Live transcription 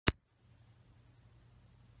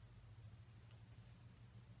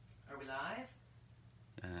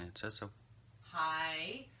It says so.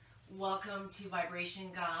 Hi, welcome to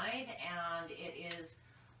Vibration Guide, and it is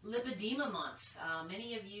lipedema month.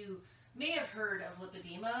 Many of you may have heard of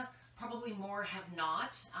lipedema, probably more have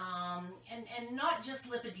not, and not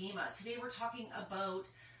just lipedema. Today we're talking about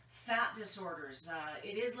fat disorders.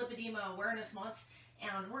 It is Lipedema Awareness Month,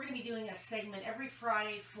 and we're going to be doing a segment every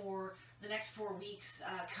Friday for the next 4 weeks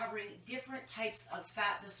covering different types of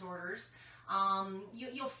fat disorders.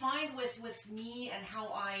 You'll find with me and how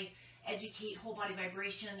I educate whole body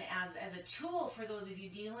vibration as a tool for those of you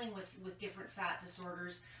dealing with different fat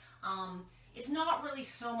disorders. It's not really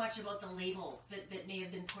so much about the label that may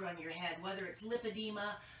have been put on your head, whether it's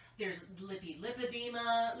lipedema, there's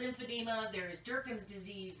lipedema, lymphedema, there's Durkheim's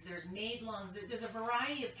disease, there's Madelung's, there's a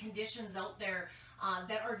variety of conditions out there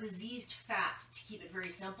that are diseased fat, to keep it very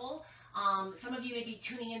simple. Some of you may be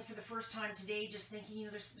tuning in for the first time today just thinking,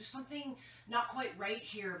 there's something not quite right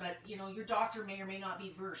here, but your doctor may or may not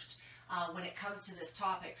be versed when it comes to this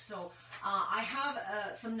topic. So I have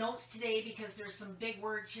some notes today because there's some big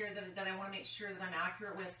words here that I want to make sure that I'm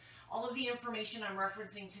accurate with. All of the information I'm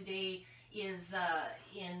referencing today is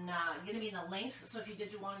going to be in the links, so if you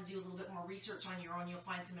did want to do a little bit more research on your own, you'll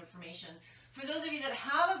find some information. For those of you that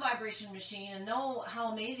have a vibration machine and know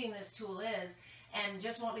how amazing this tool is, and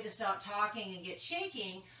just want me to stop talking and get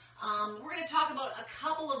shaking, we're going to talk about a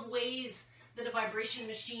couple of ways that a vibration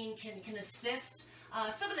machine can assist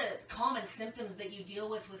some of the common symptoms that you deal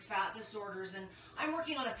with fat disorders. And I'm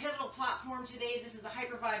working on a pivotal platform today. This is a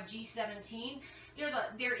HyperVibe G17.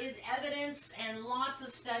 There is evidence and lots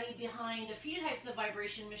of study behind a few types of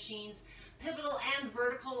vibration machines, pivotal and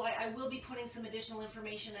vertical. I will be putting some additional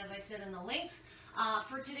information, as I said, in the links.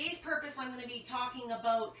 For today's purpose, I'm going to be talking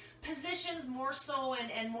about positions more so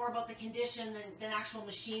and more about the condition than actual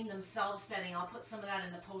machine themselves setting. I'll put some of that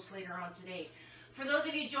in the post later on today. For those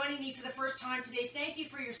of you joining me for the first time today, thank you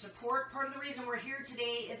for your support. Part of the reason we're here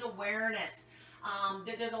today is awareness.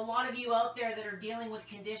 There's a lot of you out there that are dealing with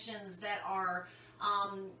conditions that are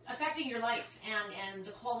affecting your life and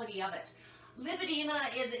the quality of it. Lipedema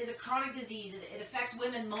is a chronic disease. It affects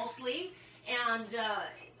women mostly, and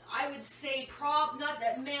I would say, not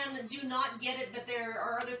that men do not get it, but there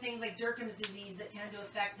are other things like Durkheim's disease that tend to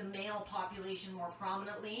affect the male population more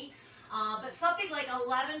prominently. But something like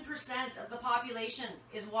 11% of the population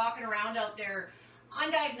is walking around out there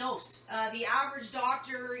undiagnosed. The average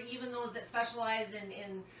doctor, even those that specialize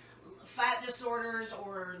in fat disorders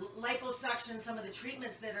or liposuction, some of the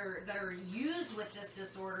treatments that are used with this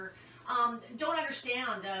disorder, don't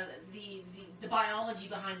understand the biology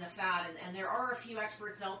behind the fat, and there are a few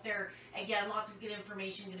experts out there. Again, lots of good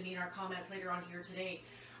information going to be in our comments later on here today.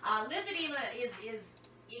 Lipedema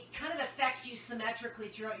it kind of affects you symmetrically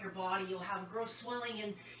throughout your body. You'll have gross swelling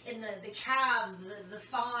in the calves, the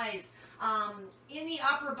thighs. In the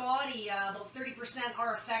upper body, about 30%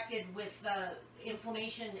 are affected with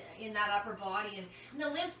inflammation in that upper body, and the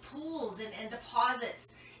lymph pools and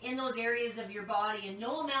deposits in those areas of your body, and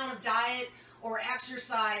no amount of diet or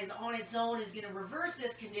exercise on its own is going to reverse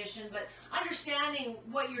this condition, but understanding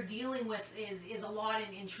what you're dealing with is a lot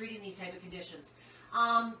in treating these type of conditions.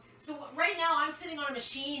 So right now I'm sitting on a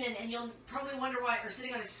machine, and you'll probably wonder why, or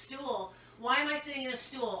sitting on a stool. Why am I sitting in a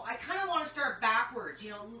stool? I kind of want to start backwards.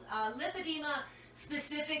 Lipedema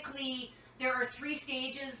specifically, there are 3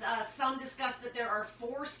 stages. Some discuss that there are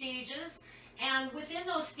 4 stages. And within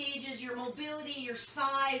those stages, your mobility, your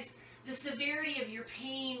size, the severity of your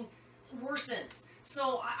pain worsens.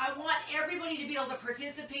 So I want everybody to be able to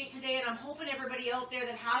participate today, and I'm hoping everybody out there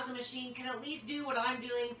that has a machine can at least do what I'm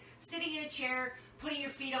doing, sitting in a chair, putting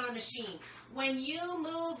your feet on a machine. When you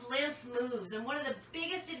move, lymph moves. And one of the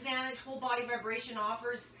biggest advantage whole body vibration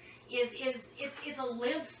offers is it's a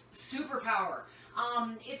lymph superpower.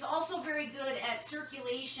 It's also very good at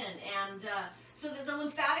circulation, and so the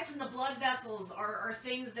lymphatics and the blood vessels are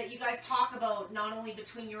things that you guys talk about, not only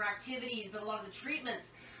between your activities, but a lot of the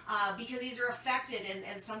treatments, because these are affected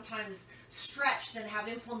and sometimes stretched and have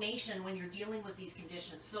inflammation when you're dealing with these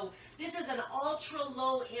conditions. So this is an ultra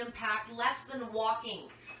low impact, less than walking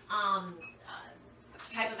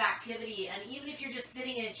type of activity, and even if you're just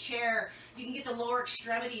sitting in a chair, you can get the lower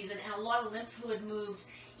extremities and a lot of lymph fluid moved,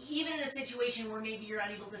 even in a situation where maybe you're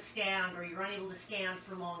unable to stand or you're unable to stand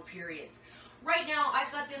for long periods. Right now,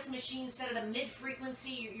 I've got this machine set at a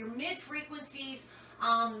mid-frequency. Your mid-frequencies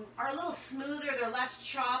are a little smoother, they're less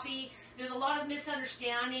choppy. There's a lot of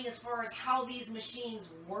misunderstanding as far as how these machines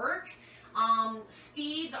work.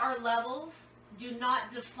 Speeds are levels, do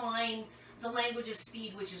not define the language of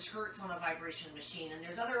speed, which is hertz on a vibration machine. And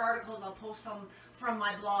there's other articles, I'll post some from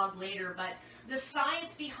my blog later, but the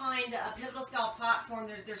science behind a pivotal style platform,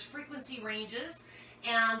 there's frequency ranges,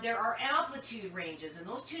 And there are amplitude ranges, and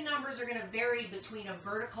those two numbers are going to vary between a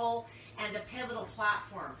vertical and a pivotal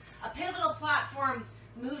platform. A pivotal platform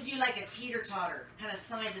moves you like a teeter-totter, kind of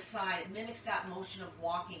side to side. It mimics that motion of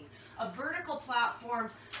walking. A vertical platform,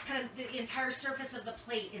 kind of the entire surface of the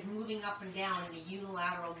plate is moving up and down in a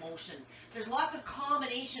unilateral motion. There's lots of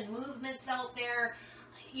combination movements out there.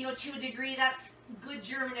 You know, to a degree, that's good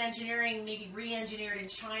German engineering, maybe re-engineered in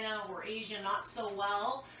China or Asia, not so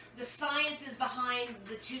well. The science is behind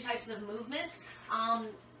the two types of movement.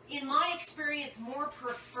 In my experience, more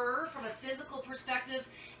prefer, from a physical perspective,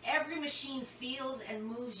 every machine feels and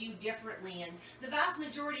moves you differently. And the vast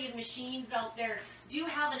majority of machines out there do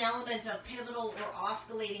have an element of pivotal or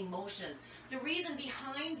oscillating motion. The reason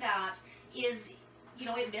behind that is, you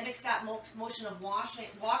know, it mimics that motion of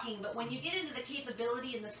walking, but when you get into the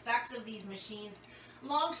capability and the specs of these machines,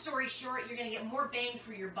 long story short, you're going to get more bang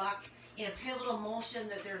for your buck in a pivotal motion,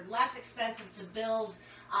 that they're less expensive to build,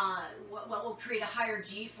 what will create a higher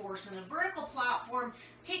G-force. And a vertical platform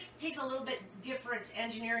takes a little bit different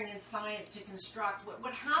engineering and science to construct.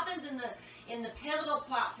 What happens in the pivotal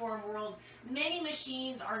platform world, many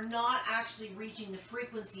machines are not actually reaching the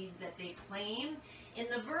frequencies that they claim. In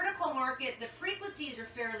the vertical market, the frequencies are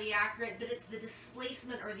fairly accurate, but it's the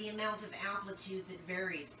displacement or the amount of amplitude that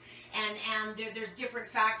varies. And there's different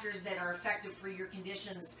factors that are effective for your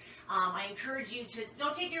conditions. I encourage you to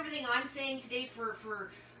don't take everything I'm saying today for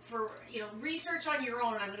you know, research on your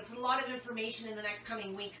own. I'm going to put a lot of information in the next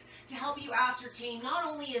coming weeks to help you ascertain not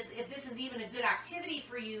only if this is even a good activity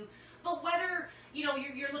for you, but whether, you know,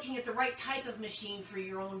 you're looking at the right type of machine for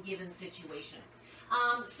your own given situation.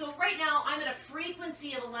 So right now I'm at a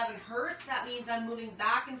frequency of 11 hertz. That means I'm moving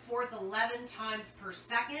back and forth 11 times per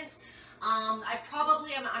second. I'm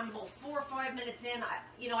about 4 or 5 minutes in.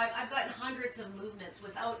 I've gotten hundreds of movements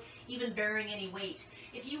without even bearing any weight.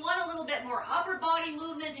 If you want a little bit more upper body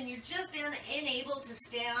movement and you're just unable to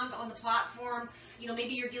stand on the platform, you know,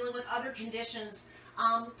 maybe you're dealing with other conditions,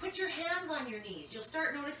 put your hands on your knees. You'll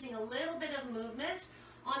start noticing a little bit of movement.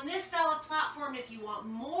 On this style of platform, if you want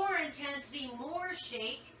more intensity, more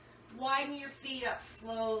shake, widen your feet up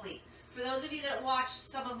slowly. For those of you that watch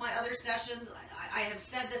some of my other sessions, I have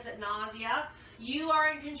said this at nausea. You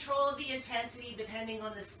are in control of the intensity depending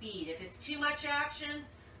on the speed. If it's too much action,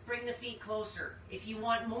 bring the feet closer. If you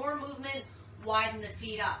want more movement, widen the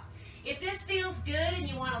feet up. If this feels good and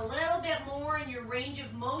you want a little bit more and your range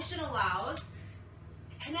of motion allows,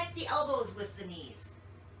 connect the elbows with the knees.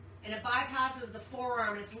 And it bypasses the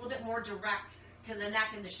forearm, and it's a little bit more direct to the neck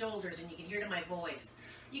and the shoulders, and you can hear it in my voice.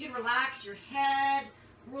 You can relax your head,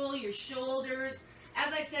 roll your shoulders.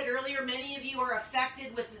 As I said earlier, many of you are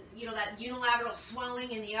affected with, you know, that unilateral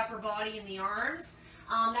swelling in the upper body and the arms.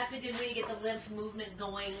 That's a good way to get the lymph movement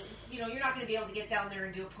going. You know, you're not going to be able to get down there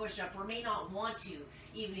and do a push-up, or may not want to,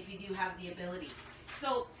 even if you do have the ability.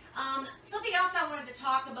 So something else I wanted to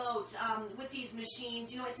talk about with these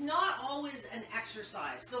machines, you know, it's not always an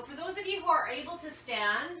exercise. So for those of you who are able to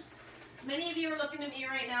stand, many of you are looking at me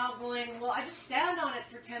right now going, well, I just stand on it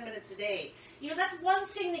for 10 minutes a day. You know, that's one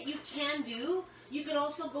thing that you can do. You can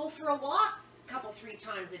also go for a walk a couple, 3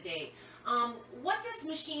 times a day. What this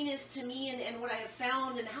machine is to me, and what I have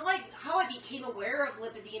found, and how I became aware of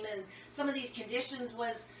lipedema and some of these conditions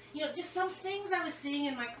was, you know, just some things I was seeing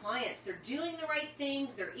in my clients. They're doing the right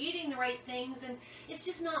things, they're eating the right things, and it's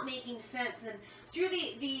just not making sense. And through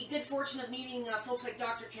the good fortune of meeting folks like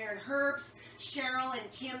Dr. Karen Herbst, Cheryl,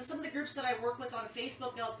 and Kim, some of the groups that I work with on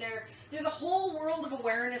Facebook out there, there's a whole world of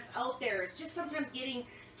awareness out there. It's just sometimes getting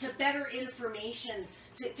to better information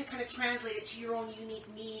to kind of translate it to your own unique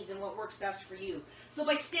needs and what works best for you. So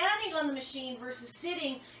by standing on the machine versus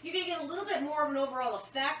sitting, you're going to get a little bit more of an overall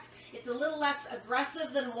effect. It's a little less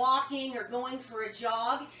aggressive than walking or going for a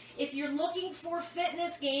jog. If you're looking for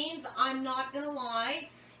fitness gains, I'm not going to lie,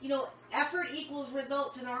 you know, effort equals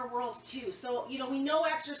results in our world too. So, you know, we know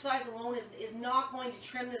exercise alone is not going to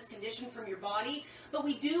trim this condition from your body, but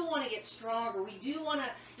we do want to get stronger. We do want to,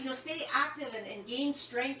 you know, stay active and gain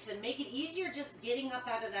strength and make it easier just getting up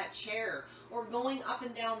out of that chair or going up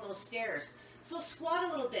and down those stairs. So squat a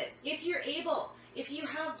little bit if you're able. If you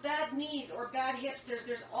have bad knees or bad hips,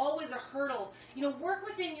 there's always a hurdle. You know, work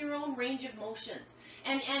within your own range of motion.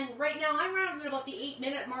 And right now I'm around at about the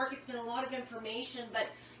 8-minute mark. It's been a lot of information, but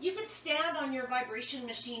you could stand on your vibration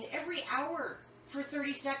machine every hour for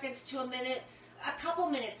 30 seconds to a minute, a couple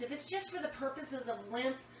minutes, if it's just for the purposes of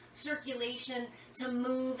lymph circulation, to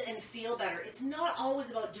move and feel better. It's not always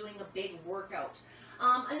about doing a big workout.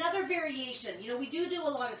 Another variation, you know, we do a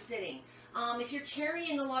lot of sitting. If you're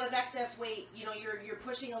carrying a lot of excess weight, you know, you're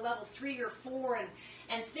pushing a level 3 or 4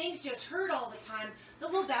 and things just hurt all the time, the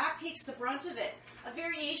low back takes the brunt of it. A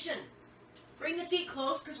variation. Bring the feet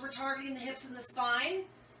close because we're targeting the hips and the spine.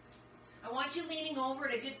 I want you leaning over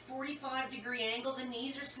at a good 45-degree angle. The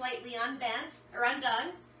knees are slightly unbent or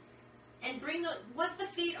undone. And once the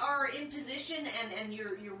feet are in position and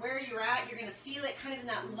you're where you're at, you're going to feel it kind of in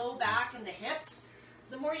that low back and the hips.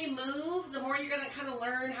 The more you move, the more you're going to kind of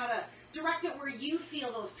learn how to direct it where you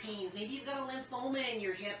feel those pains. Maybe you've got a lymphoma in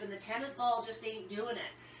your hip and the tennis ball just ain't doing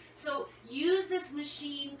it. So use this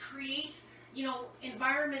machine, create, you know,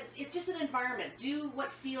 environments. It's just an environment. Do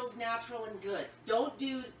what feels natural and good. Don't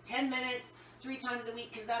do 10 minutes 3 times a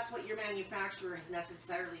week because that's what your manufacturer has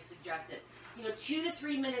necessarily suggested. You know, 2 to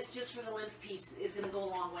 3 minutes just for the lymph piece is going to go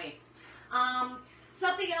a long way.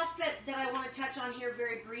 Something else that I want to touch on here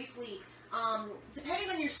very briefly, depending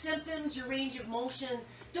on your symptoms, your range of motion,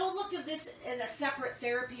 don't look at this as a separate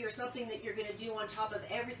therapy or something that you're going to do on top of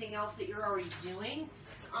everything else that you're already doing.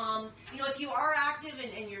 You know, if you are active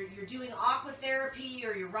and you're doing aqua therapy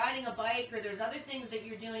or you're riding a bike or there's other things that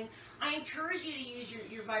you're doing, I encourage you to use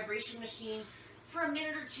your vibration machine for a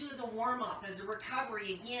minute or 2 as a warm-up, as a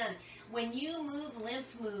recovery. Again, when you move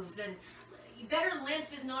lymph moves, and better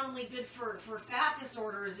lymph is not only good for fat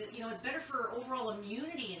disorders, you know, it's better for overall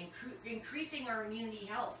immunity and increasing our immunity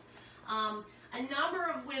health. A number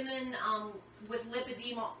of women with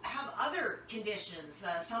lipedema have other conditions.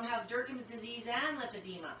 Some have Durkheim's disease and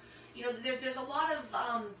lipedema. You know, there's a lot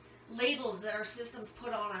of labels that our systems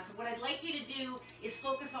put on us. What I'd like you to do is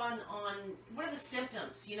focus on what are the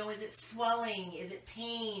symptoms. You know, is it swelling? Is it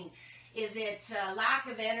pain? Is it lack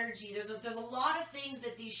of energy? There's a lot of things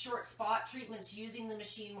that these short spot treatments using the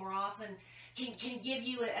machine more often can give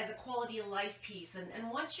you as a quality of life piece.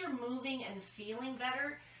 And once you're moving and feeling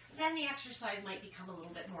better, then the exercise might become a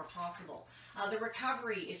little bit more possible. The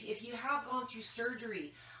recovery, if you have gone through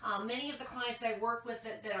surgery, many of the clients I work with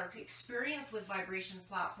that are experienced with vibration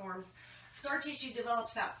platforms, scar tissue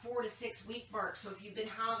develops that 4 to 6 week mark. So if you've been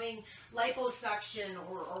having liposuction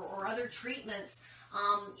or other treatments,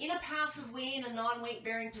 in a passive way, in a non-weight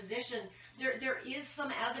bearing position, there is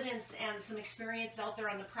some evidence and some experience out there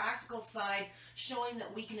on the practical side showing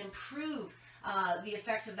that we can improve the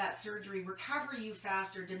effects of that surgery, recover you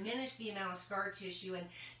faster, diminish the amount of scar tissue, and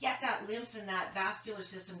get that lymph and that vascular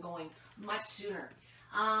system going much sooner.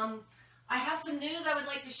 I have some news I would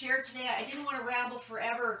like to share today. I didn't want to ramble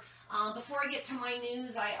forever. Before I get to my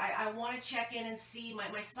news, I want to check in and see.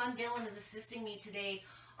 My son Dylan is assisting me today.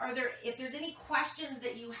 If there's any questions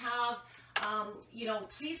that you have, you know,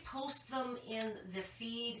 please post them in the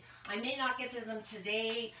feed. I may not get to them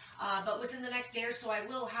today, but within the next day or so, I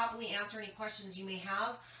will happily answer any questions you may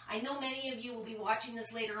have. I know many of you will be watching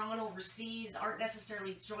this later on overseas, aren't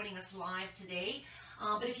necessarily joining us live today.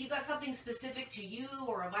 But if you've got something specific to you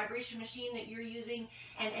or a vibration machine that you're using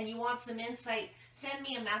and you want some insight, send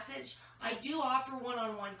me a message. I do offer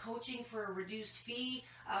one-on-one coaching for a reduced fee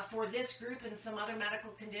for this group and some other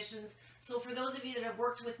medical conditions. So for those of you that have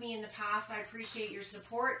worked with me in the past, I appreciate your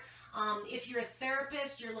support. If you're a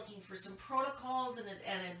therapist, you're looking for some protocols and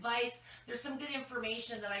advice, there's some good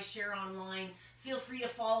information that I share online. Feel free to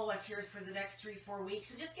follow us here for the next 3-4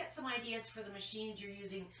 weeks and just get some ideas for the machines you're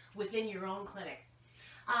using within your own clinic.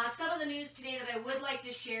 Some of the news today that I would like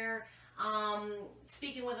to share,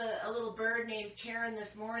 speaking with a little bird named Karen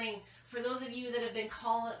this morning, for those of you that have been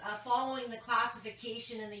following the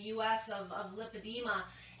classification in the U.S. of lipedema,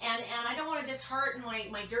 and I don't want to dishearten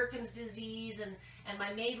my Durkheim's disease and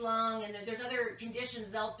my Maid lung, and there's other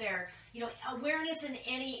conditions out there. You know, awareness in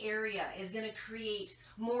any area is going to create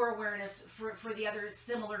more awareness for the other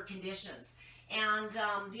similar conditions. And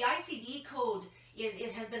the ICD code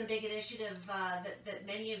has been a big initiative that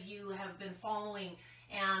many of you have been following,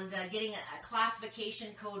 and getting a classification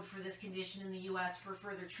code for this condition in the U.S. for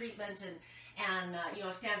further treatment and you know,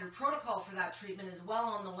 a standard protocol for that treatment is well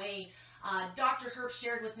on the way. Dr. Herb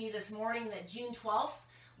shared with me this morning that June 12th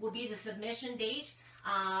will be the submission date.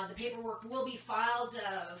 The paperwork will be filed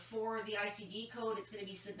for the ICD code. It's going to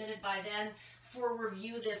be submitted by then for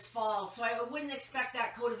review this fall. So I wouldn't expect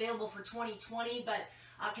that code available for 2020, but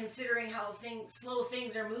considering how slow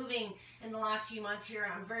things are moving in the last few months here,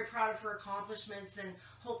 I'm very proud of her accomplishments and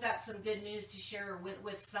hope that's some good news to share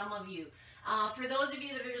with some of you. For those of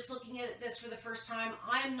you that are just looking at this for the first time,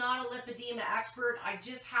 I am not a lipedema expert. I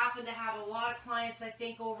just happen to have a lot of clients, I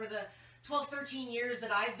think, over the 12, 13 years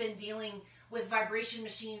that I've been dealing with vibration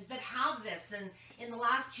machines that have this. And in the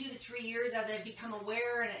last 2 to 3 years, as I've become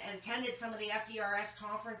aware and attended some of the FDRS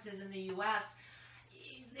conferences in the U.S.,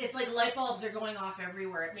 it's like light bulbs are going off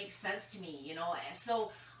everywhere. It makes sense to me, you know.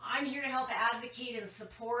 So I'm here to help advocate and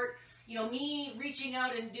support. You know, me reaching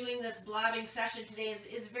out and doing this blabbing session today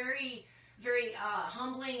is very, very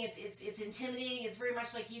humbling. It's intimidating. It's very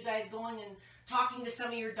much like you guys going and talking to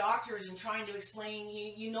some of your doctors and trying to explain,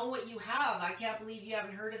 you know what you have. I can't believe you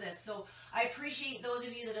haven't heard of this. So I appreciate those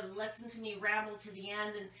of you that have listened to me ramble to the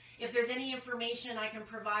end. And if there's any information I can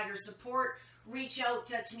provide or support, reach out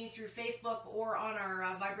to me through Facebook or on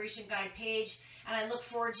our Vibration Guide page. And I look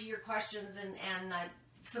forward to your questions and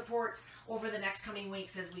support over the next coming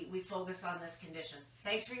weeks as we focus on this condition.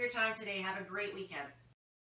 Thanks for your time today. Have a great weekend.